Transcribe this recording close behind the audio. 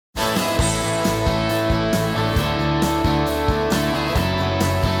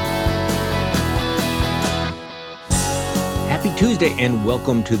Tuesday, and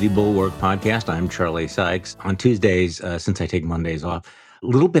welcome to the Bulwark Podcast. I'm Charlie Sykes. On Tuesdays, since I take Mondays off, a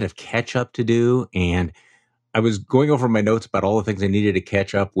little bit of catch up to do, and I was going over my notes about all the things I needed to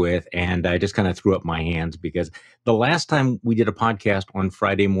catch up with, and I just kind of threw up my hands because the last time we did a podcast on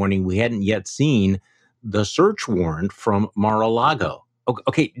Friday morning, we hadn't yet seen the search warrant from Mar-a-Lago.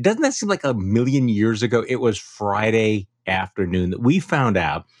 Okay, doesn't that seem like a million years ago? It was Friday afternoon that we found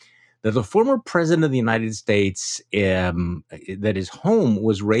out that the former president of the United States, that his home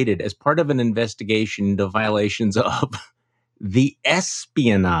was raided as part of an investigation into violations of the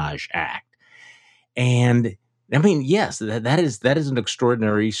Espionage Act. And I mean, yes, that is an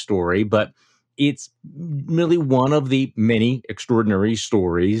extraordinary story, but it's really one of the many extraordinary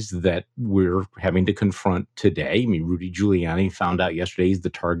stories that we're having to confront today. I mean, Rudy Giuliani found out yesterday he's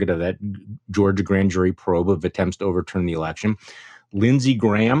the target of that Georgia grand jury probe of attempts to overturn the election. Lindsey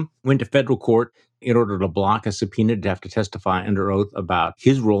Graham went to federal court in order to block a subpoena to have to testify under oath about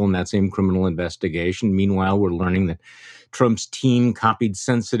his role in that same criminal investigation. Meanwhile, we're learning that Trump's team copied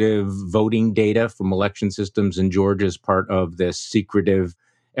sensitive voting data from election systems in Georgia as part of this secretive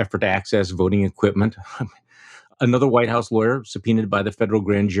effort to access voting equipment. Another White House lawyer subpoenaed by the federal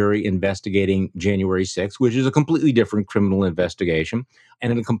grand jury investigating January 6th, which is a completely different criminal investigation.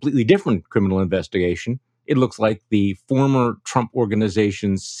 And in a completely different criminal investigation, it looks like the former Trump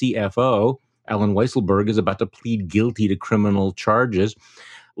Organization's CFO, Alan Weisselberg, is about to plead guilty to criminal charges.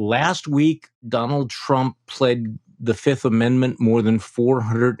 Last week, Donald Trump pled the Fifth Amendment more than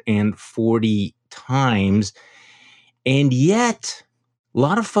 440 times. And yet, a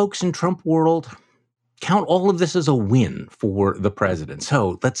lot of folks in Trump world count all of this as a win for the president.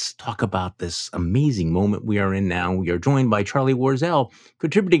 So let's talk about this amazing moment we are in now. We are joined by Charlie Warzel,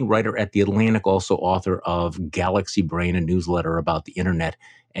 contributing writer at The Atlantic, also author of Galaxy Brain, a newsletter about the internet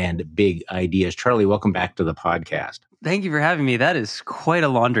and big ideas. Charlie, welcome back to the podcast. Thank you for having me. That is quite a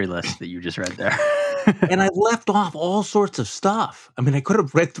laundry list that you just read there. And I left off all sorts of stuff. I mean, I could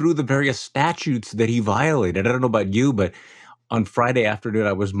have read through the various statutes that he violated. I don't know about you, but on Friday afternoon,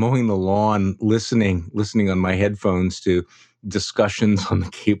 I was mowing the lawn, listening on my headphones to discussions on the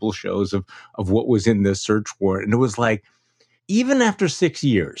cable shows of what was in this search warrant. And it was like, even after 6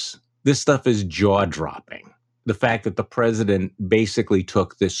 years, this stuff is jaw-dropping. The fact that the president basically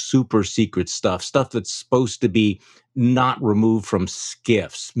took this super secret stuff that's supposed to be not removed from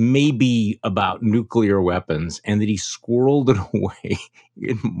SCIFs, maybe about nuclear weapons, and that he squirreled it away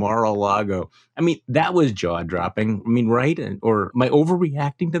in Mar-a-Lago. I mean, that was jaw-dropping. I mean, right? Or am I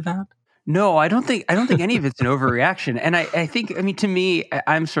overreacting to that? No, I don't think any of it's an overreaction. And I think, I mean, to me,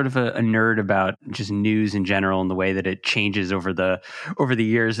 I'm sort of a nerd about just news in general and the way that it changes over the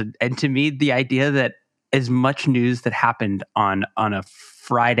years. And to me, the idea that as much news that happened on a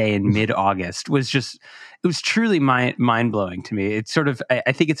Friday in mid-August was truly mind-blowing to me. It's sort of,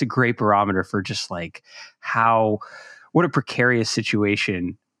 I think it's a great barometer for just like what a precarious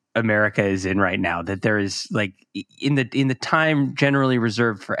situation America is in right now, that there is like in the time generally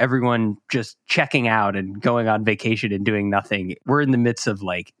reserved for everyone just checking out and going on vacation and doing nothing, we're in the midst of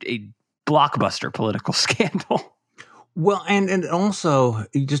like a blockbuster political scandal. Well, and also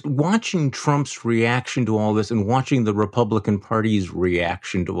just watching Trump's reaction to all this and watching the Republican Party's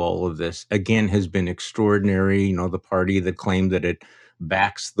reaction to all of this, again, has been extraordinary. You know, the party that claimed that it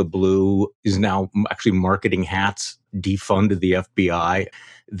backs the blue is now actually marketing hats, defunded the FBI.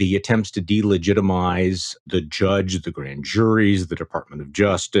 The attempts to delegitimize the judge, the grand juries, the Department of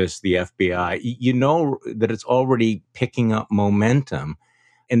Justice, the FBI, you know that it's already picking up momentum.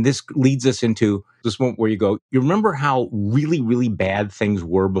 And this leads us into this moment where you go, you remember how really, really bad things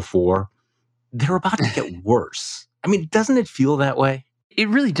were before? They're about to get worse. I mean, doesn't it feel that way? It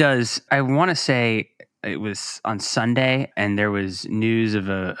really does. I want to say it was on Sunday, and there was news of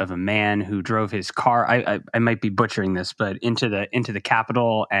a man who drove his car. I might be butchering this, but into the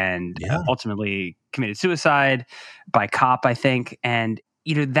Capitol and ultimately committed suicide by cop, I think. And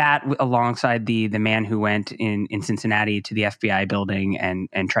you know, that alongside the man who went in Cincinnati to the FBI building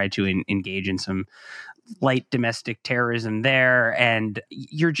and tried to engage in some light domestic terrorism there, and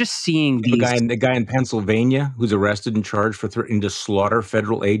you're just seeing these the guy in Pennsylvania who's arrested and charged for threatening to slaughter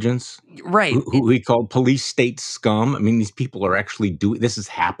federal agents, right? Who he called police state scum. I mean, these people are actually doing this. Is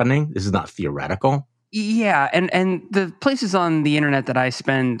happening. This is not theoretical. Yeah, and the places on the internet that I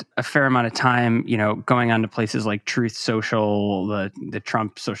spend a fair amount of time, you know, going on to places like Truth Social, the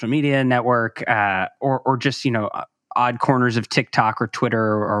Trump social media network, or just, you know, odd corners of TikTok or Twitter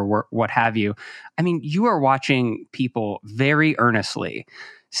or what have you. I mean, you are watching people very earnestly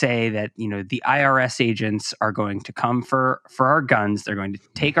say that, you know, the IRS agents are going to come for our guns. They're going to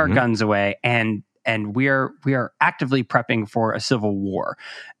take our guns away. And we are actively prepping for a civil war.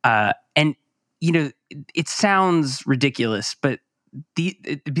 And it sounds ridiculous, but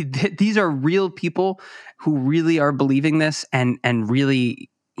these are real people who really are believing this and really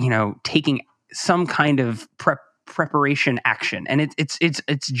taking some kind of preparation action, and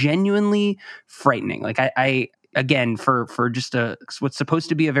it's genuinely frightening. Like I again, for just what's supposed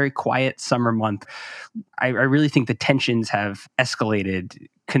to be a very quiet summer month, I really think the tensions have escalated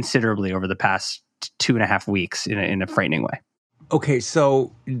considerably over the past 2.5 weeks in a frightening way. Okay,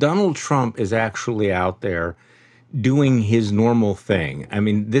 so Donald Trump is actually out there doing his normal thing. I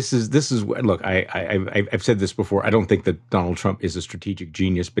mean, this is look. I've said this before. I don't think that Donald Trump is a strategic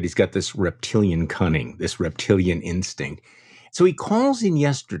genius, but he's got this reptilian cunning, this reptilian instinct. So he calls in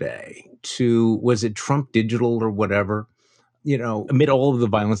yesterday to, was it Trump Digital or whatever? Amid all of the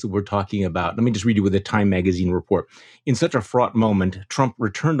violence that we're talking about, let me just read you with a Time magazine report. In such a fraught moment, Trump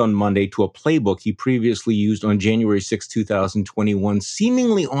returned on Monday to a playbook he previously used on January 6, 2021,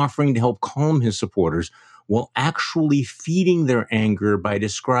 seemingly offering to help calm his supporters while actually feeding their anger by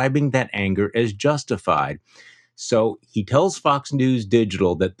describing that anger as justified. So he tells Fox News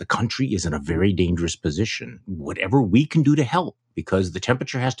Digital that the country is in a very dangerous position. Whatever we can do to help, because the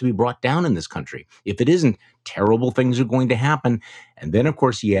temperature has to be brought down in this country. If it isn't, terrible things are going to happen. And then, of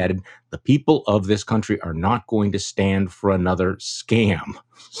course, he added, the people of this country are not going to stand for another scam.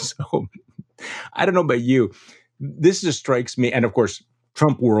 So I don't know about you. This just strikes me. And of course,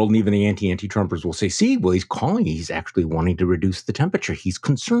 Trump world and even the anti-Trumpers will say, see, well, he's actually wanting to reduce the temperature. He's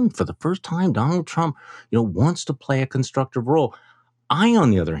concerned. For the first time, Donald Trump, wants to play a constructive role. I, on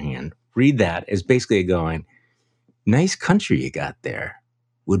the other hand, read that as basically going, nice country you got there.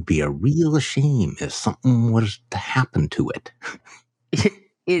 Would be a real shame if something was to happen to it.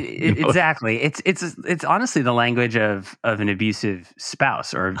 Exactly. It's honestly the language of an abusive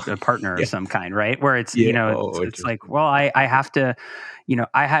spouse or a partner Yeah. of some kind, right? Where it's Yeah. it's like, well, I have to,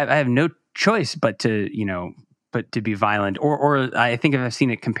 I have no choice but to be violent, or I think I've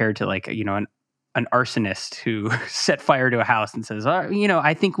seen it compared to like an arsonist who set fire to a house and says,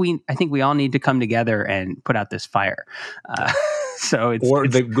 I think we all need to come together and put out this fire. So or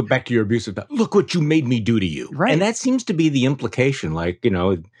they go back to your abusive. Look what you made me do to you, right? And that seems to be the implication. Like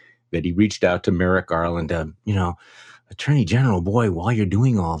that he reached out to Merrick Garland, Attorney General. Boy, while you're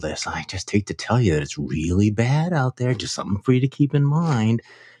doing all this, I just hate to tell you that it's really bad out there. Just something for you to keep in mind.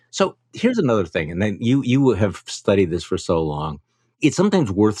 So here's another thing, and then you have studied this for so long. It's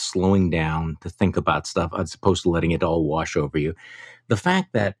sometimes worth slowing down to think about stuff as opposed to letting it all wash over you. The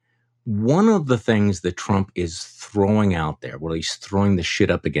fact that one of the things that Trump is throwing out there, well, he's throwing the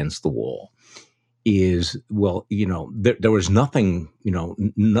shit up against the wall, is, well, there was nothing,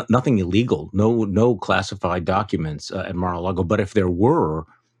 nothing illegal, no classified documents at Mar-a-Lago. But if there were,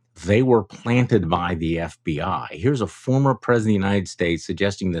 they were planted by the FBI. Here's a former president of the United States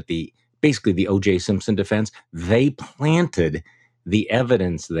suggesting that basically the O.J. Simpson defense, they planted the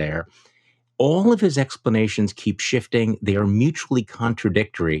evidence there. All of his explanations keep shifting. They are mutually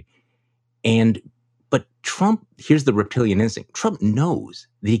contradictory. But Trump, here's the reptilian instinct. Trump knows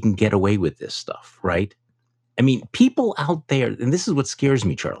that he can get away with this stuff, right? I mean, people out there, and this is what scares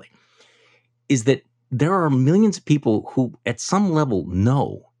me, Charlie, is that there are millions of people who at some level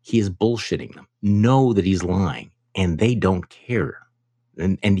know he is bullshitting them, know that he's lying, and they don't care.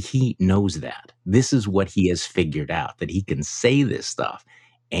 And he knows that. This is what he has figured out, that he can say this stuff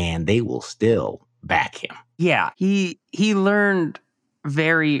and they will still back him. Yeah, he learned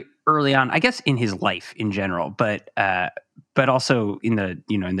very early on, I guess, in his life in general, but also in the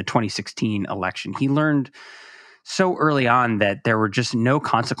 2016 election, he learned so early on that there were just no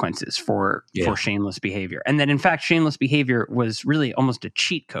consequences for shameless behavior, and that in fact shameless behavior was really almost a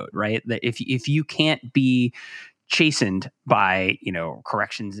cheat code, right? That if you can't be chastened by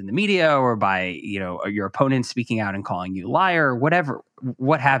corrections in the media or by your opponent speaking out and calling you a liar or whatever,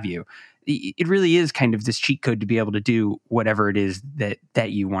 what have you, it really is kind of this cheat code to be able to do whatever it is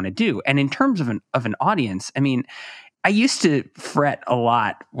that you want to do. And in terms of an audience, I mean, I used to fret a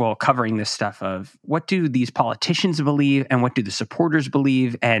lot while covering this stuff of what do these politicians believe and what do the supporters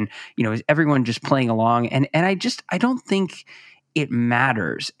believe, and is everyone just playing along? And I don't think it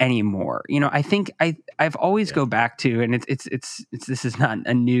matters anymore. I think I've always go back to, and it's this is not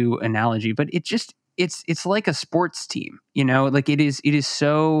a new analogy, but it's like a sports team, like it is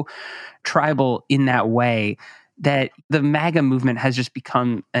so tribal in that way that the MAGA movement has just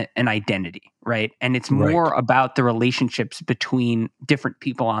become an identity, right? And it's more about the relationships between different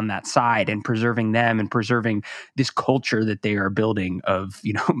people on that side and preserving them and preserving this culture that they are building of,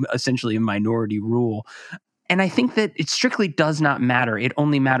 essentially a minority rule. And I think that it strictly does not matter. It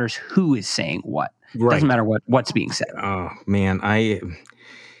only matters who is saying what. It doesn't Right. matter what's being said. Oh man,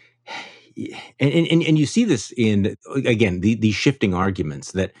 and you see this in, again, these shifting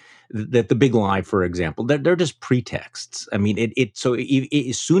arguments that the big lie, for example, they're just pretexts. I mean,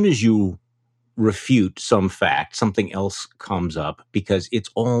 as soon as you refute some fact, something else comes up because it's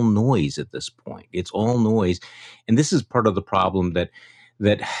all noise at this point. It's all noise, and this is part of the problem that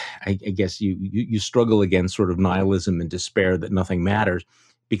I guess you struggle against, sort of nihilism and despair that nothing matters,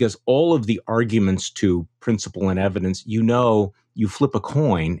 because all of the arguments to principle and evidence, you flip a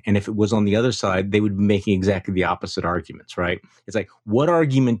coin, and if it was on the other side, they would be making exactly the opposite arguments, right? It's like, what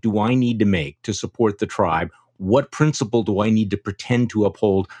argument do I need to make to support the tribe? What principle do I need to pretend to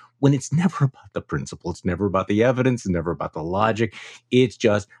uphold? When it's never about the principle, it's never about the evidence, it's never about the logic. It's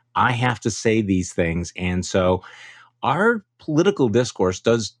just, I have to say these things. And so our political discourse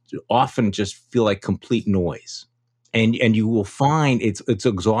does often just feel like complete noise. And you will find it's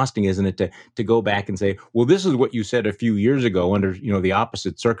exhausting, isn't it, to go back and say, well, this is what you said a few years ago under the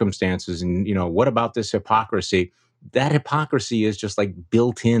opposite circumstances, and what about this hypocrisy? That hypocrisy is just like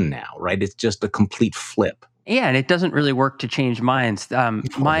built in now, right? It's just a complete flip. Yeah, and it doesn't really work to change minds.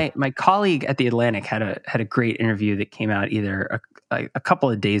 My colleague at the Atlantic had a great interview that came out either a couple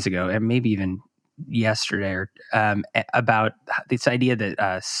of days ago, and maybe even yesterday, or about this idea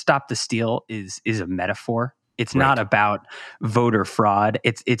that "Stop the Steal" is a metaphor. It's not Right. about voter fraud.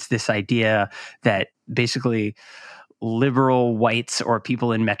 It's this idea that basically liberal whites or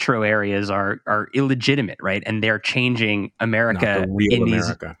people in metro areas are illegitimate, right? And they're changing Not the America real in these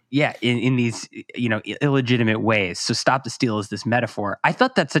America. in these illegitimate ways. So Stop the Steal is this metaphor. I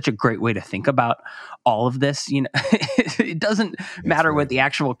thought that's such a great way to think about all of this. It doesn't That's matter right. what the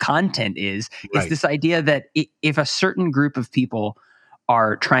actual content is. It's Right. this idea that if a certain group of people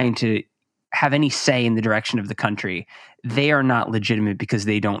are trying to have any say in the direction of the country, they are not legitimate because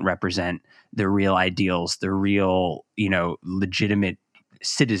they don't represent the real ideals, the real, legitimate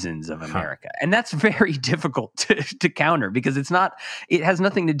citizens of Huh. America. And that's very difficult to counter, because it has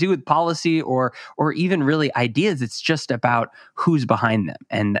nothing to do with policy or even really ideas. It's just about who's behind them.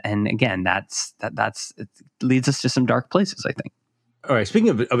 And again, it leads us to some dark places, I think. All right. Speaking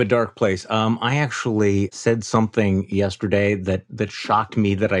of a dark place, I actually said something yesterday that shocked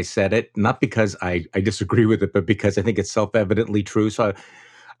me that I said it, not because I disagree with it, but because I think it's self-evidently true. So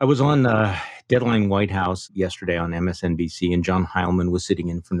I was on Deadline White House yesterday on MSNBC, and John Heilman was sitting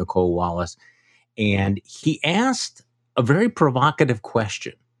in for Nicole Wallace, and he asked a very provocative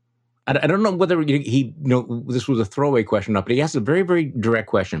question. I don't know whether this was a throwaway question or not, but he asked a very, very direct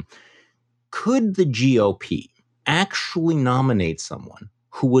question. Could the GOP actually nominate someone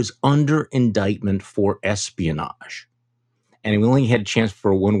who was under indictment for espionage? And we only had a chance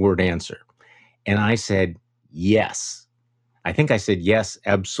for a one-word answer. And I said, yes. I think I said, yes,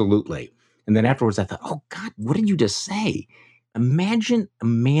 absolutely. And then afterwards I thought, oh God, what did you just say? Imagine a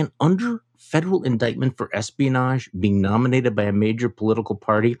man under federal indictment for espionage being nominated by a major political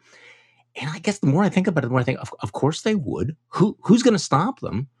party. And I guess the more I think about it, the more I think, of course they would. Who's going to stop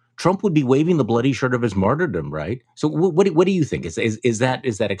them? Trump would be waving the bloody shirt of his martyrdom, right? So what do you think? Is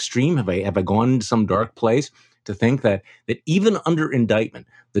that extreme? Have I gone into some dark place to think that even under indictment,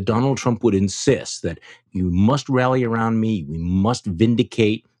 that Donald Trump would insist that you must rally around me, we must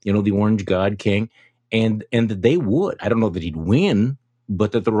vindicate, the Orange God King, and that they would. I don't know that he'd win,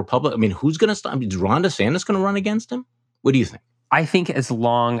 but that the Republic. I mean, who's going to stop? Is Ron DeSantis going to run against him? What do you think? I think as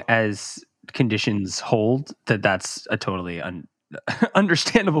long as conditions hold, that's a totally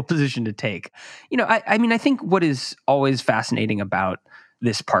understandable position to take. I mean, I think what is always fascinating about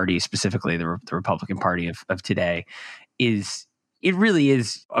this party, specifically the Republican Party of today, is it really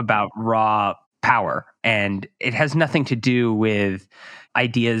is about raw power, and it has nothing to do with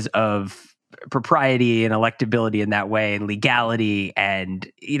ideas of propriety and electability in that way, and legality,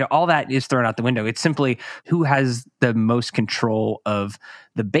 and all that is thrown out the window. It's simply who has the most control of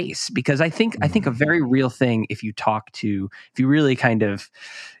the base. Because I think a very real thing, if you really kind of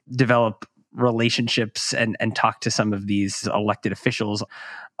develop relationships and talk to some of these elected officials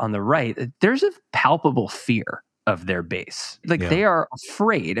on the right, there's a palpable fear of their base. Like, Yeah. they are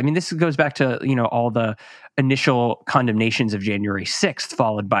afraid. I mean, this goes back to, all the initial condemnations of January 6th,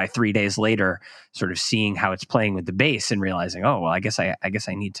 followed by 3 days later, sort of seeing how it's playing with the base and realizing, oh, well, I guess I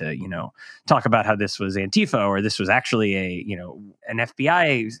need to, talk about how this was Antifa, or this was actually an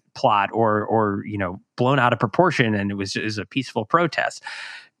FBI plot, or blown out of proportion, and it was a peaceful protest.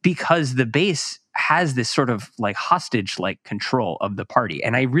 Because the base has this sort of like hostage like control of the party.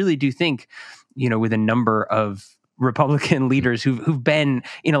 And I really do think, with a number of Republican leaders who've been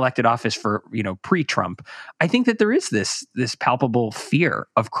in elected office for, pre-Trump, I think that there is this palpable fear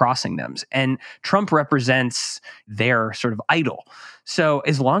of crossing them, and Trump represents their sort of idol. So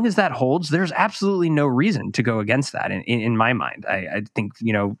as long as that holds, there's absolutely no reason to go against that. In my mind, I think,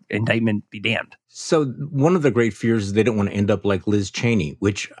 indictment be damned. So one of the great fears is they don't want to end up like Liz Cheney,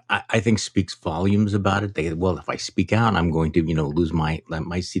 which I think speaks volumes about it. Well, if I speak out, I'm going to, lose my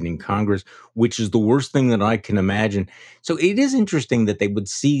seat in Congress, which is the worst thing that I can imagine. So it is interesting that they would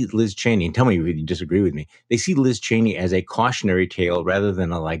see Liz Cheney, and tell me if you disagree with me. They see Liz Cheney as a cautionary tale rather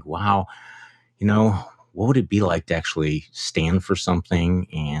than a like, wow, what would it be like to actually stand for something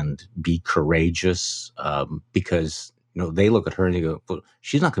and be courageous? Because they look at her and they go, well,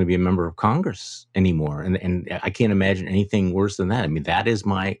 she's not going to be a member of Congress anymore. And I can't imagine anything worse than that. I mean, that is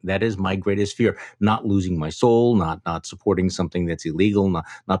my greatest fear, not losing my soul, not supporting something that's illegal,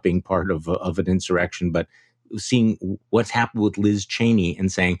 not being part of an insurrection, but seeing what's happened with Liz Cheney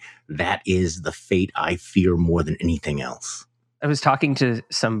and saying that is the fate I fear more than anything else. I was talking to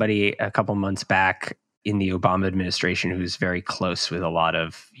somebody a couple months back in the Obama administration who's very close with a lot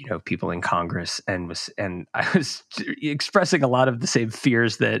of people in Congress, and I was expressing a lot of the same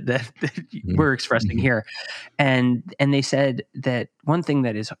fears that we're expressing here, and they said that one thing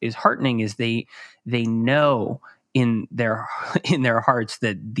that is heartening is they know in their hearts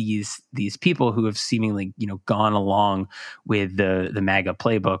that these people who have seemingly gone along with the MAGA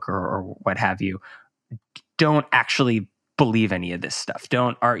playbook or what have you don't actually believe any of this stuff.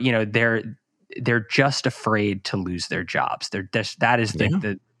 They're just afraid to lose their jobs. That is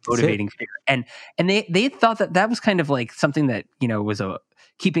the motivating fear. And they thought that was kind of like something that, was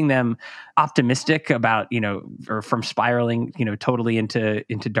keeping them optimistic about, or from spiraling, totally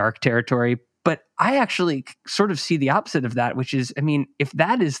into dark territory. But I actually sort of see the opposite of that, which is, I mean, if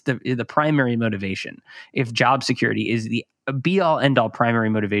that is the primary motivation, if job security is the be all end all primary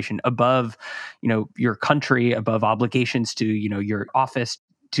motivation above, your country, above obligations to, your office,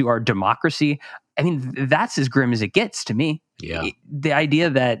 to our democracy, I mean, that's as grim as it gets to me. Yeah. The idea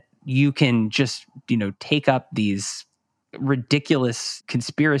that you can just, take up these ridiculous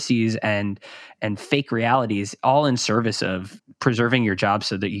conspiracies and fake realities all in service of preserving your job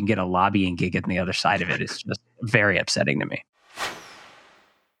so that you can get a lobbying gig on the other side of it is just very upsetting to me.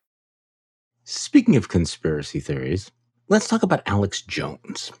 Speaking of conspiracy theories, let's talk about Alex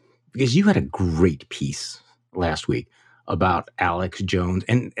Jones, because you had a great piece last week about Alex Jones,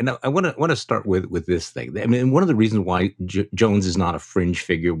 and I want to start with this thing. I mean, one of the reasons why Jones is not a fringe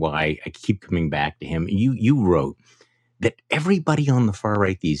figure, why I keep coming back to him. You wrote that everybody on the far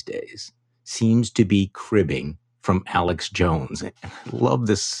right these days seems to be cribbing from Alex Jones. I love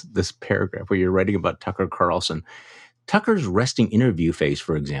this paragraph where you're writing about Tucker Carlson. Tucker's resting interview face,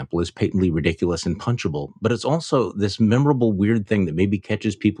 for example, is patently ridiculous and punchable, but it's also this memorable weird thing that maybe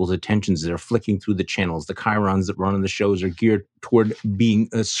catches people's attentions as they're flicking through the channels. The chyrons that run on the shows are geared toward being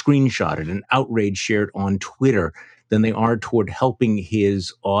screenshotted and outrage shared on Twitter than they are toward helping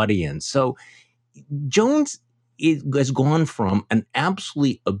his audience. So Jones has gone from an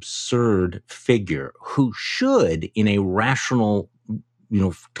absolutely absurd figure who should, in a rational,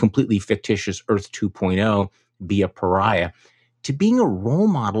 completely fictitious Earth 2.0, be a pariah, to being a role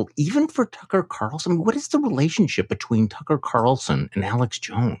model, even for Tucker Carlson. I mean, what is the relationship between Tucker Carlson and Alex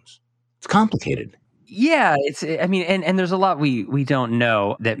Jones? It's complicated. Yeah, and there's a lot we don't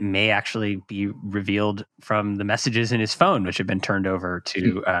know that may actually be revealed from the messages in his phone, which have been turned over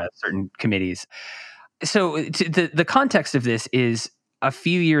to certain committees. So the context of this is a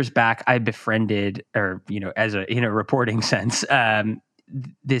few years back, I befriended, or, as in a reporting sense,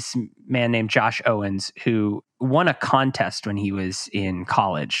 this man named Josh Owens, who won a contest when he was in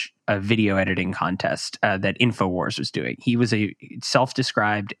college, a video editing contest that InfoWars was doing. He was a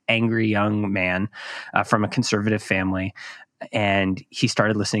self-described angry young man from a conservative family, and he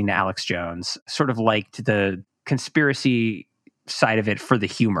started listening to Alex Jones, sort of liked the conspiracy side of it for the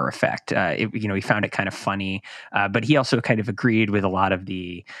humor effect. He found it kind of funny, but he also kind of agreed with a lot of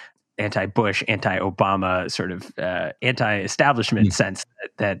the anti-Bush, anti-Obama sort of anti-establishment sense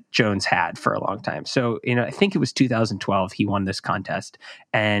that Jones had for a long time. So, I think it was 2012 he won this contest,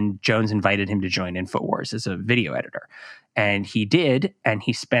 and Jones invited him to join InfoWars as a video editor. And he did, and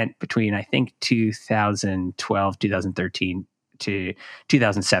he spent between, I think, 2012, 2013 to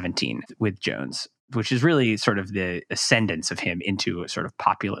 2017 with Jones, which is really sort of the ascendance of him into a sort of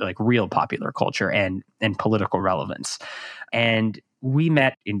popular, like real popular culture and political relevance. And we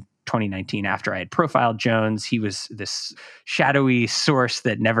met in 2019 after I had profiled Jones. He was this shadowy source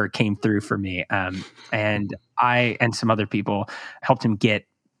that never came through for me. And I and some other people helped him get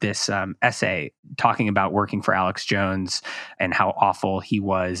this essay talking about working for Alex Jones and how awful he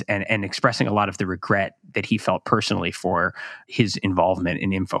was, and expressing a lot of the regret that he felt personally for his involvement in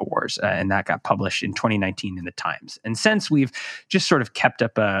InfoWars. And that got published in 2019 in the Times. And since, we've just sort of kept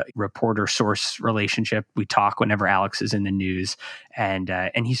up a reporter-source relationship. We talk whenever Alex is in the news, and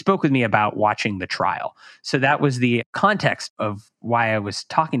he spoke with me about watching the trial. So that was the context of why I was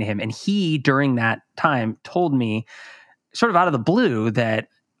talking to him. And he, during that time, told me sort of out of the blue that,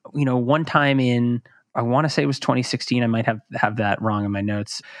 one time in, I want to say it was 2016, I might have that wrong in my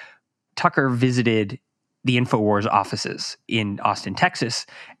notes, Tucker visited the InfoWars offices in Austin, Texas,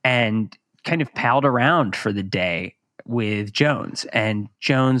 and kind of palled around for the day with Jones. And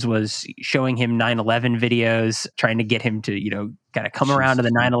Jones was showing him 9/11 videos, trying to get him to, kind of come around to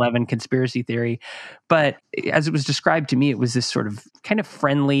the 9/11 conspiracy theory. But as it was described to me, it was this sort of kind of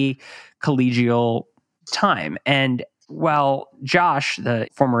friendly, collegial time. And while Josh, the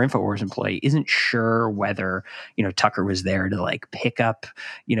former InfoWars employee, isn't sure whether, Tucker was there to like pick up,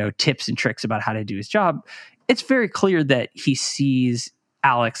 tips and tricks about how to do his job, it's very clear that he sees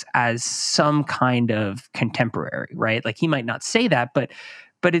Alex as some kind of contemporary, right? Like, he might not say that, but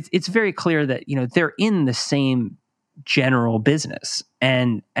it's very clear that, they're in the same general business.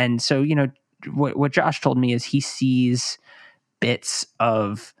 And so, what Josh told me is he sees bits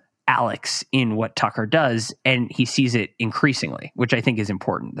of Alex in what Tucker does, and he sees it increasingly, which I think is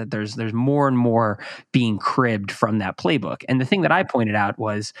important, that there's more and more being cribbed from that playbook. And the thing that I pointed out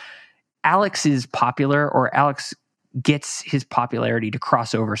was Alex is popular, or Alex gets his popularity to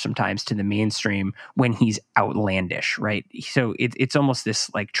cross over sometimes to the mainstream when he's outlandish, right? So it's almost this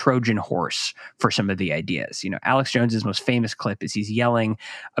like Trojan horse for some of the ideas. Alex Jones's most famous clip is he's yelling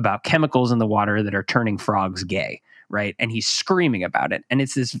about chemicals in the water that are turning frogs gay, right? And he's screaming about it. And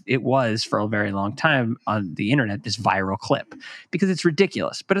it was for a very long time on the internet, this viral clip, because it's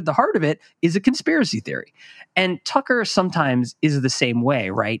ridiculous. But at the heart of it is a conspiracy theory. And Tucker sometimes is the same way,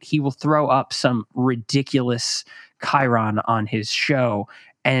 right? He will throw up some ridiculous chyron on his show,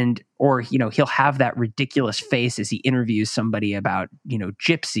 or he'll have that ridiculous face as he interviews somebody about,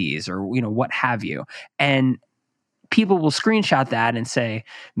 gypsies or, what have you. And people will screenshot that and say,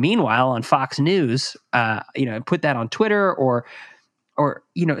 meanwhile, on Fox News, put that on Twitter, or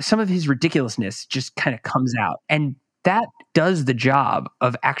some of his ridiculousness just kind of comes out. And that does the job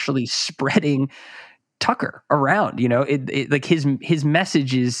of actually spreading Tucker around. Like his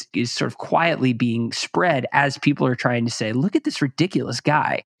message is sort of quietly being spread as people are trying to say, look at this ridiculous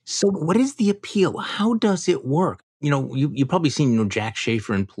guy. So what is the appeal? How does it work? You've probably seen, Jack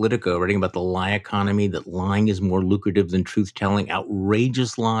Schafer in Politico writing about the lie economy, that lying is more lucrative than truth-telling.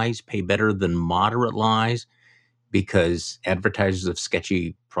 Outrageous lies pay better than moderate lies because advertisers of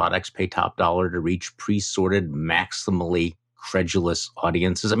sketchy products pay top dollar to reach pre-sorted, maximally credulous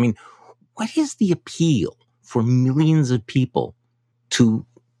audiences. I mean, what is the appeal for millions of people to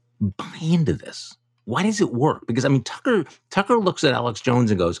buy into this? Why does it work? Because, Tucker looks at Alex Jones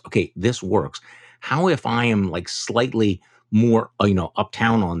and goes, okay, this works. How, if I am like slightly more,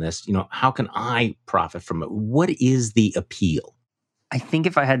 uptown on this, how can I profit from it? What is the appeal? I think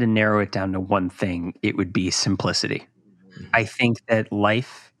if I had to narrow it down to one thing, it would be simplicity. I think that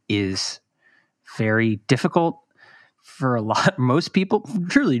life is very difficult for most people.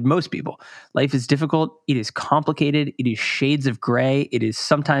 Truly, most people. Life is difficult. It is complicated. It is shades of gray. It is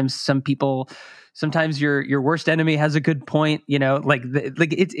sometimes your worst enemy has a good point.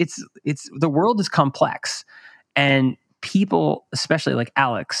 It's the world is complex, and people, especially like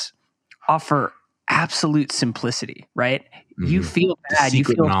Alex, offer absolute simplicity, right? Mm-hmm. You feel bad. You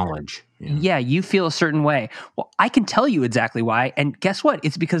feel knowledge. Yeah, you feel a certain way. Well, I can tell you exactly why. And guess what?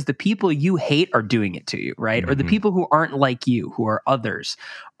 It's because the people you hate are doing it to you, right? Mm-hmm. Or the people who aren't like you, who are others,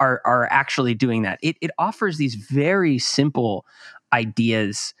 are actually doing that. It offers these very simple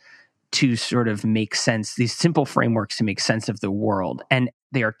ideas to sort of make sense, these simple frameworks to make sense of the world. And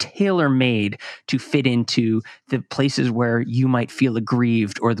they are tailor-made to fit into the places where you might feel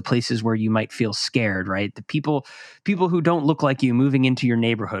aggrieved, or the places where you might feel scared, right? The people who don't look like you moving into your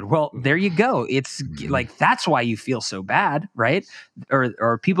neighborhood. Well, there you go. It's like, that's why you feel so bad, right?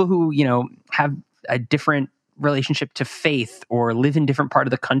 Or people who, have a different relationship to faith, or live in different part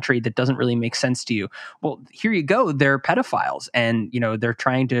of the country that doesn't really make sense to you. Well, here you go. They're pedophiles, and, they're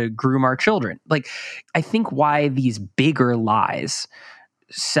trying to groom our children. Like, I think why these bigger lies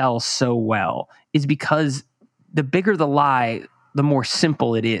sell so well is because the bigger the lie, the more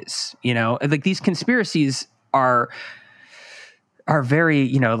simple it is. Like, these conspiracies are very,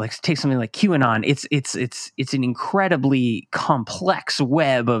 like, take something like QAnon. It's an incredibly complex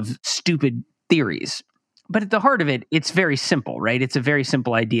web of stupid theories. But at the heart of it, it's very simple, right? It's a very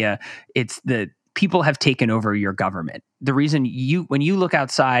simple idea. It's the people have taken over your government. The reason when you look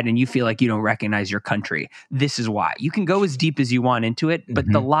outside and you feel like you don't recognize your country, this is why. You can go as deep as you want into it, but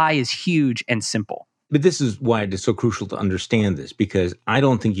the lie is huge and simple. But this is why it is so crucial to understand this, because I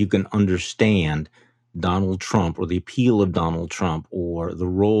don't think you can understand Donald Trump or the appeal of Donald Trump or the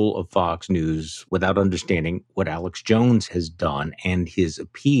role of Fox News without understanding what Alex Jones has done and his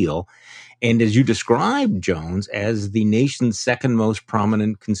appeal. And as you described Jones as the nation's second most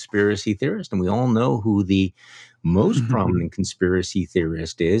prominent conspiracy theorist, and we all know who the most prominent conspiracy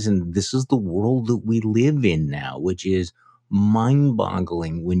theorist is, and this is the world that we live in now, which is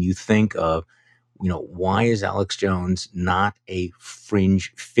mind-boggling when you think of, why is Alex Jones not a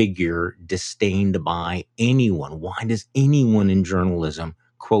fringe figure disdained by anyone? Why does anyone in journalism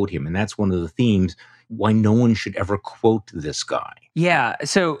quote him? And that's one of the themes, why no one should ever quote this guy. Yeah.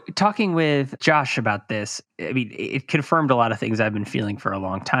 So talking with Josh about this, I mean, it confirmed a lot of things I've been feeling for a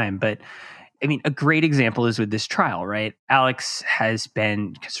long time. But I mean, a great example is with this trial, right? Alex has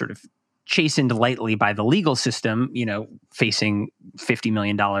been sort of chastened lightly by the legal system, facing $50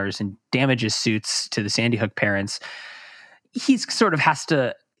 million in damages suits to the Sandy Hook parents. He's sort of has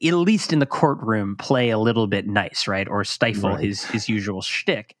to, at least in the courtroom, play a little bit nice, right? Or stifle his usual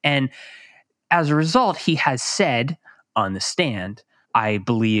shtick. And as a result, he has said on the stand, I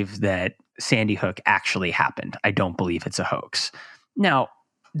believe that Sandy Hook actually happened. I don't believe it's a hoax. Now,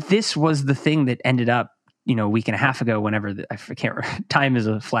 this was the thing that ended up, a week and a half ago, whenever time is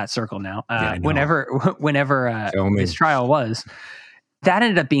a flat circle now. Whenever this trial was, that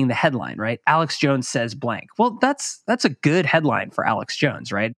ended up being the headline, right? Alex Jones says blank. Well, that's a good headline for Alex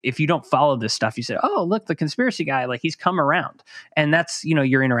Jones, right? If you don't follow this stuff, you say, oh, look, the conspiracy guy, like he's come around, and that's,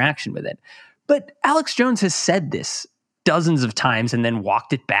 your interaction with it. But Alex Jones has said this dozens of times and then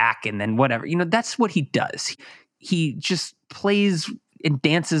walked it back and then whatever. That's what he does. He just plays and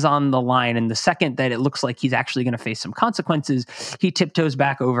dances on the line. And the second that it looks like he's actually going to face some consequences, he tiptoes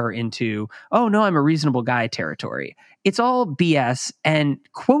back over into, oh, no, I'm a reasonable guy territory. It's all BS. And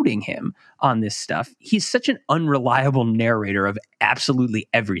quoting him on this stuff, he's such an unreliable narrator of absolutely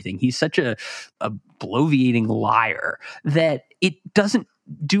everything. He's such a bloviating liar that it doesn't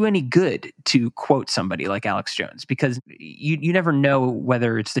do any good to quote somebody like Alex Jones, because you never know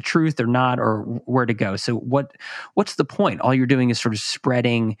whether it's the truth or not, or where to go. So what's the point? All you're doing is sort of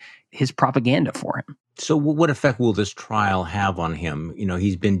spreading his propaganda for him. So what effect will this trial have on him?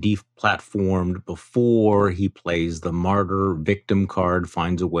 He's been deplatformed before. He plays the martyr victim card,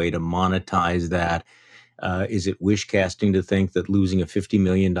 finds a way to monetize that. Is it wish casting to think that losing a $50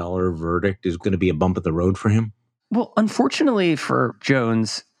 million verdict is going to be a bump at the road for him? Well, unfortunately for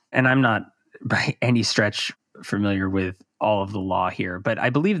Jones, and I'm not by any stretch familiar with all of the law here, but I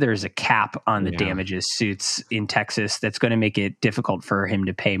believe there's a cap on the damages suits in Texas that's going to make it difficult for him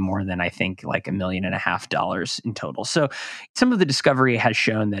to pay more than, I think, like $1.5 million in total. So some of the discovery has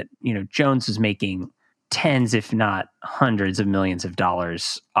shown that, Jones is making tens, if not hundreds of millions of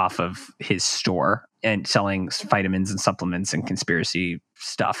dollars off of his store and selling vitamins and supplements and conspiracy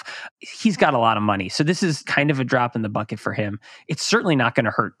stuff. He's got a lot of money. So this is kind of a drop in the bucket for him. It's certainly not going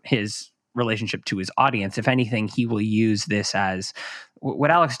to hurt his relationship to his audience. If anything, he will use this as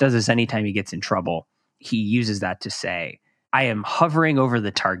what Alex does is anytime he gets in trouble, he uses that to say, I am hovering over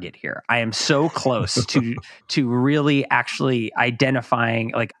the target here. I am so close to really actually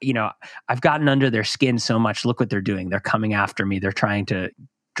identifying, like, I've gotten under their skin so much. Look what they're doing. They're coming after me. They're trying to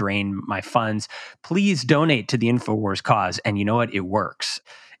drain my funds. Please donate to the InfoWars cause. And you know what? It works.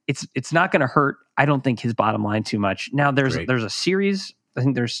 It's not going to hurt, I don't think, his bottom line too much. Now there's a series. I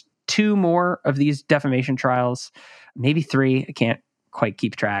think there's 2 more of these defamation trials, maybe 3. I can't quite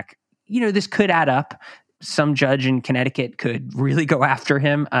keep track. This could add up. Some judge in Connecticut could really go after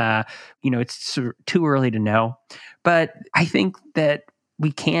him. It's too early to know. But I think that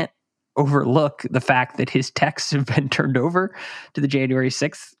we can't overlook the fact that his texts have been turned over to the January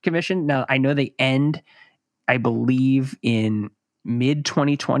 6th Commission. Now, I know they end, I believe, in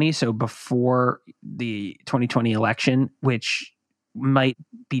mid-2020, so before the 2020 election, which might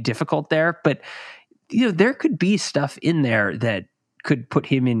be difficult there. But, there could be stuff in there that could put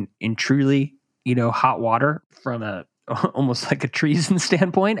him in truly hot water from almost like a treason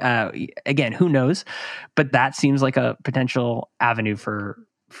standpoint. Again, who knows? But that seems like a potential avenue for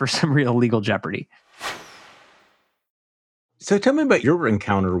some real legal jeopardy. So tell me about your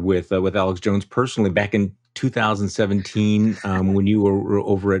encounter with Alex Jones personally back in 2017 when you were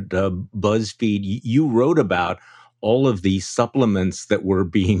over at BuzzFeed. You wrote about all of the supplements that were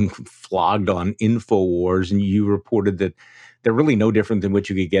being flogged on InfoWars, and you reported that they're really no different than what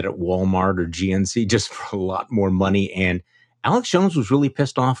you could get at Walmart or GNC, just for a lot more money. And Alex Jones was really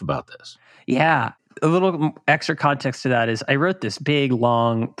pissed off about this. Yeah. A little extra context to that is I wrote this big,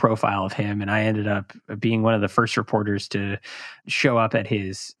 long profile of him, and I ended up being one of the first reporters to show up at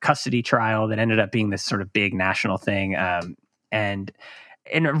his custody trial that ended up being this sort of big national thing. And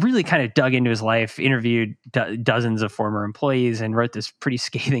really kind of dug into his life, interviewed dozens of former employees, and wrote this pretty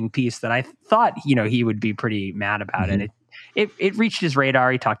scathing piece that I thought, he would be pretty mad about. Mm-hmm. And it reached his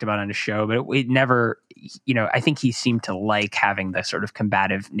radar. He talked about it on his show, but it never, I think he seemed to like having the sort of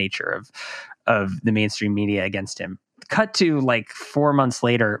combative nature of the mainstream media against him. Cut to like 4 months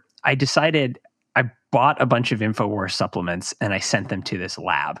later, I decided I bought a bunch of InfoWars supplements and I sent them to this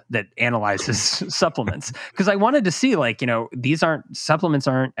lab that analyzes supplements because I wanted to see, these supplements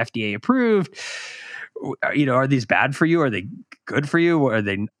aren't FDA approved. Are these bad for you? Are they good for you? Or are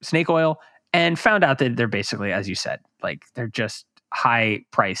they snake oil? And found out that they're basically, as you said, they're just high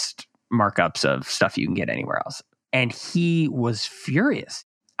priced markups of stuff you can get anywhere else. And he was furious.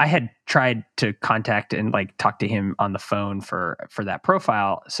 I had tried to contact and talk to him on the phone for that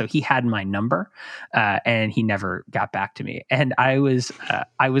profile, so he had my number, and he never got back to me. And I was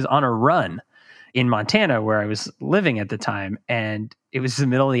on a run in Montana where I was living at the time, and it was the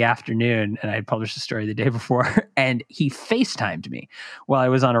middle of the afternoon, and I had published a story the day before, and he FaceTimed me while I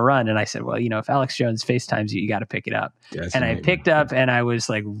was on a run, and I said, well, if Alex Jones FaceTimes you, you got to pick it up. Yes, and I picked up, and I was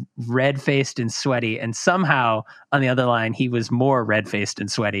red-faced and sweaty, and somehow on the other line, he was more red-faced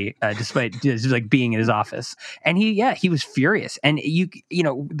and sweaty, despite just being in his office. And he was furious. And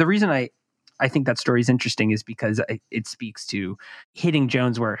the reason I think that story is interesting is because it speaks to hitting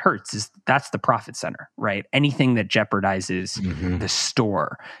Jones where it hurts. That's the profit center, right? Anything that jeopardizes the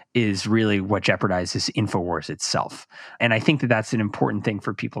store is really what jeopardizes InfoWars itself. And I think that that's an important thing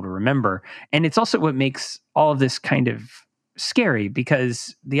for people to remember. And it's also what makes all of this kind of scary,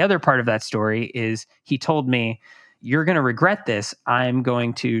 because the other part of that story is he told me, you're going to regret this. I'm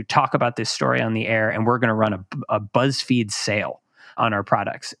going to talk about this story on the air, and we're going to run a BuzzFeed sale on our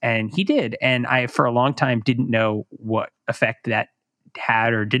products. And he did. And I, for a long time, didn't know what effect that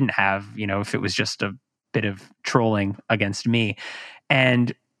had or didn't have, if it was just a bit of trolling against me.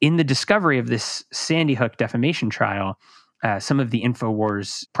 And in the discovery of this Sandy Hook defamation trial, some of the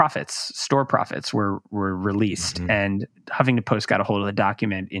InfoWars store profits were released, and Huffington Post got a hold of the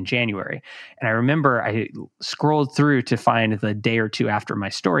document in January. And I remember I scrolled through to find the day or two after my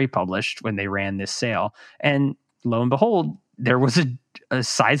story published when they ran this sale. And lo and behold, there was a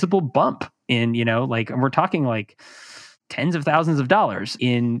sizable bump in, we're talking tens of thousands of dollars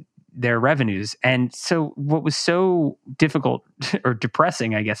in their revenues. And so what was so difficult or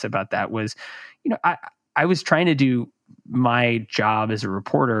depressing, I guess, about that was, I was trying to do my job as a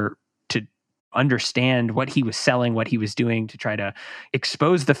reporter to understand what he was selling, what he was doing, to try to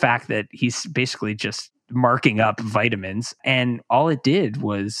expose the fact that he's basically just marking up vitamins. And all it did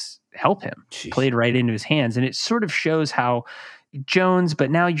was help him. Jeez. Played right into his hands. And it sort of shows how Jones,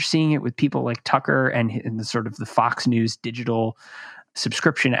 but now you're seeing it with people like Tucker and the sort of the Fox News digital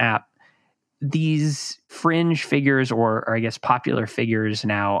subscription app. These fringe figures, or I guess popular figures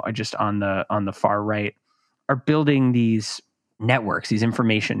now, are just on the far right, are building these networks, these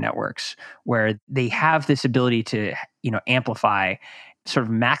information networks, where they have this ability to, amplify, sort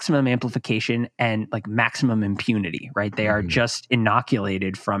of maximum amplification and maximum impunity, right? They are just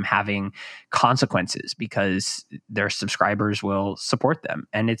inoculated from having consequences because their subscribers will support them.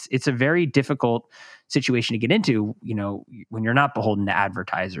 And it's a very difficult situation to get into, when you're not beholden to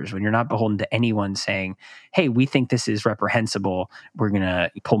advertisers, when you're not beholden to anyone saying, hey, we think this is reprehensible, we're going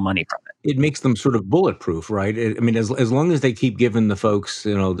to pull money from it. It makes them sort of bulletproof, right? As long as they keep giving the folks,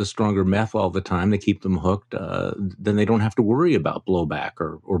 the stronger meth all the time, they keep them hooked, then they don't have to worry about blowback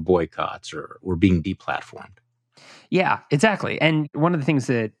or boycotts or being deplatformed. Yeah, exactly. And one of the things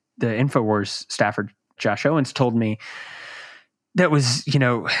that the InfoWars staffer, Josh Owens, told me that was,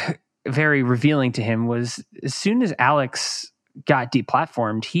 very revealing to him was, as soon as Alex got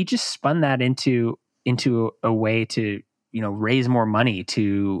deplatformed, he just spun that into a way to, raise more money,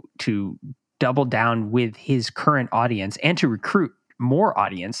 to double down with his current audience and to recruit more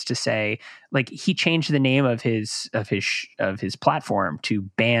audience, to say, he changed the name of his platform to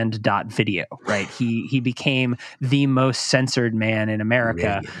banned.video, right? He became the most censored man in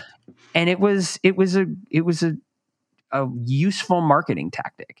America. Brilliant. And it was a useful marketing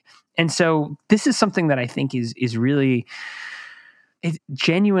tactic. And so this is something that I think is really, it's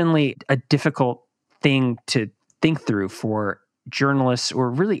genuinely a difficult thing to think through for journalists, or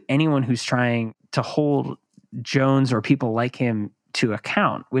really anyone who's trying to hold Jones or people like him to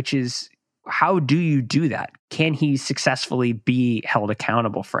account, which is, how do you do that? Can he successfully be held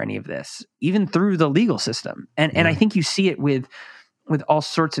accountable for any of this, even through the legal system? And I think you see it with all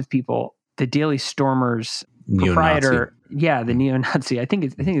sorts of people. The Daily Stormer's Neo-Nazi. proprietor, the neo-Nazi. I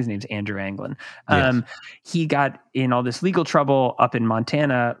think his name's Andrew Anglin. Yes. He got in all this legal trouble up in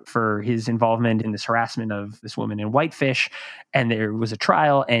Montana for his involvement in this harassment of this woman in Whitefish, and there was a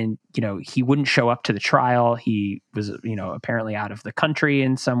trial, and he wouldn't show up to the trial. He was apparently out of the country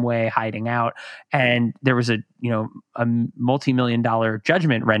in some way, hiding out, and there was a multi-million-dollar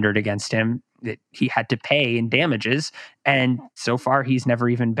judgment rendered against him that he had to pay in damages, and so far he's never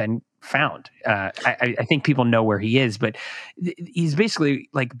even been found. I think people know where he is, but he's basically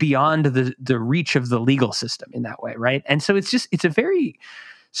like beyond the reach of the legal system in that way, right? And so it's a very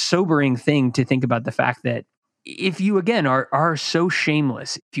sobering thing to think about the fact that if you again are so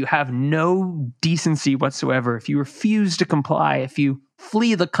shameless, if you have no decency whatsoever, if you refuse to comply, if you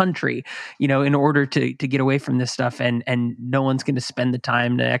flee the country, in order to get away from this stuff, and no one's going to spend the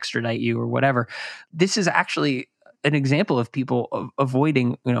time to extradite you or whatever, this is actually an example of people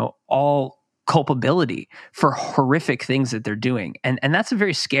avoiding, all culpability for horrific things that they're doing. And that's a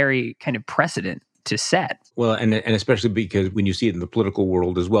very scary kind of precedent to set. Well, and especially because when you see it in the political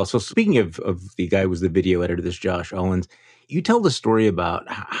world as well. So speaking of the guy who was the video editor, this Josh Owens, you tell the story about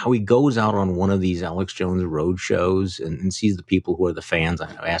how he goes out on one of these Alex Jones road shows and sees the people who are the fans.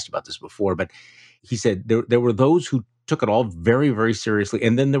 I asked about this before, but he said there were those who took it all very, very seriously.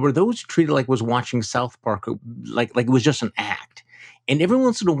 And then there were those who treated it like was watching South Park, like it was just an act. And every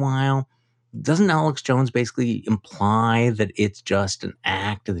once in a while, doesn't Alex Jones basically imply that it's just an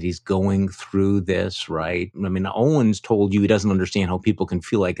act, that he's going through this, right? I mean, Owens told you he doesn't understand how people can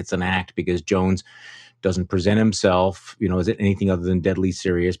feel like it's an act because Jones doesn't present himself, as anything other than deadly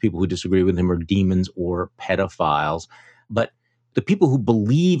serious. People who disagree with him are demons or pedophiles. But the people who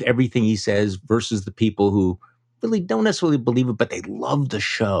believe everything he says versus the people who really don't necessarily believe it, but they love the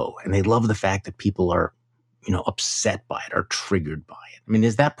show and they love the fact that people are upset by it or triggered by it. I mean,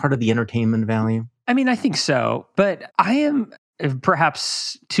 is that part of the entertainment value? I mean, I think so, but I am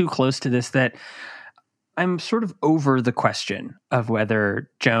perhaps too close to this that I'm sort of over the question of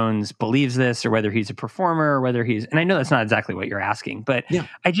whether Jones believes this or whether he's a performer or whether and I know that's not exactly what you're asking, but yeah.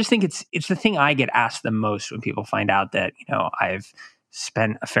 I just think it's the thing I get asked the most when people find out that, I've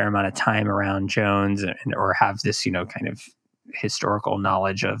spent a fair amount of time around Jones or have this, kind of historical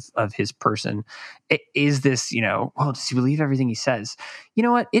knowledge of his person. Is this, well, does he believe everything he says? You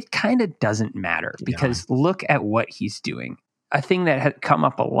know what? It kind of doesn't matter because look at what he's doing. A thing that had come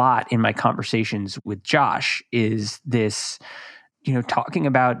up a lot in my conversations with Josh is this, talking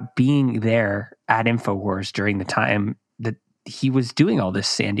about being there at InfoWars during the time that he was doing all this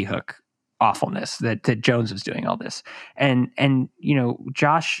Sandy Hook awfulness, that Jones was doing all this. And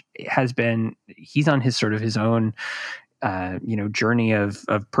Josh he's on his sort of his own journey of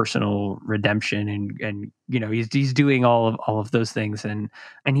personal redemption, and he's doing all of those things, and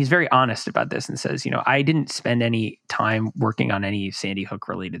he's very honest about this and says, I didn't spend any time working on any Sandy Hook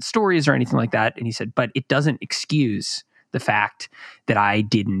related stories or anything like that. And he said, but it doesn't excuse the fact that I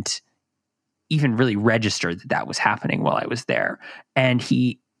didn't even really register that was happening while I was there. And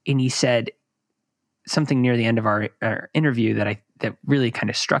he said something near the end of our interview that really kind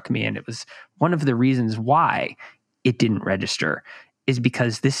of struck me, and it was one of the reasons why it didn't register is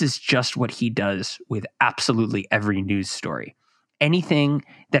because this is just what he does with absolutely every news story. Anything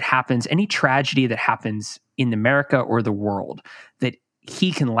that happens, any tragedy that happens in America or the world that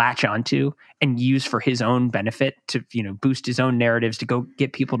he can latch onto and use for his own benefit to, boost his own narratives, to go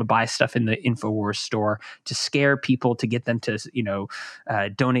get people to buy stuff in the InfoWars store, to scare people, to get them to,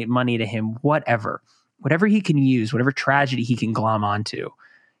 donate money to him, whatever he can use, whatever tragedy he can glom onto,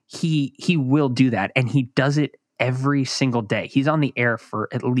 he will do that. And he does it every single day. He's on the air for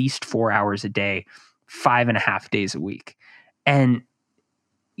at least 4 hours a day, 5.5 days a week. And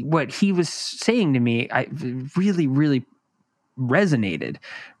what he was saying to me, I really, really resonated,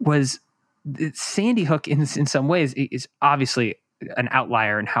 was that Sandy Hook in some ways is obviously an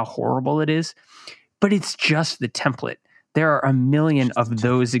outlier in how horrible it is, but it's just the template. There are a million of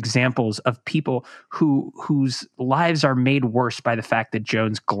those examples of people whose lives are made worse by the fact that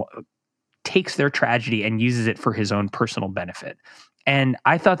Jones takes their tragedy and uses it for his own personal benefit. And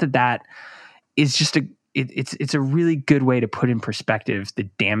I thought that is just it's a really good way to put in perspective the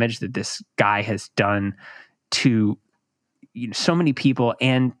damage that this guy has done to so many people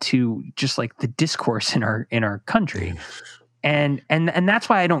and to just like the discourse in our country. And that's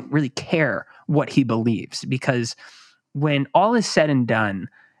why I don't really care what he believes, because when all is said and done,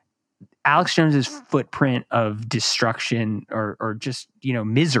 Alex Jones's footprint of destruction or just,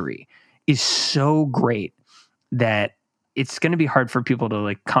 misery is so great that it's going to be hard for people to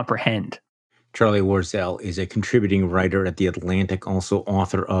like comprehend. Charlie Warzel is a contributing writer at The Atlantic, also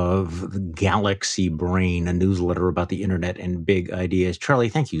author of The Galaxy Brain, a newsletter about the internet and big ideas. Charlie,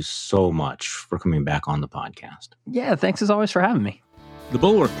 thank you so much for coming back on the podcast. Yeah, thanks as always for having me. The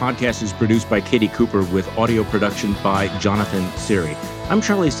Bulwark Podcast is produced by Katie Cooper with audio production by Jonathan Siri. I'm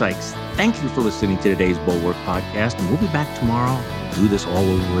Charlie Sykes. Thank you for listening to today's Bulwark Podcast, and we'll be back tomorrow to do this all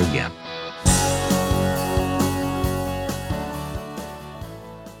over again.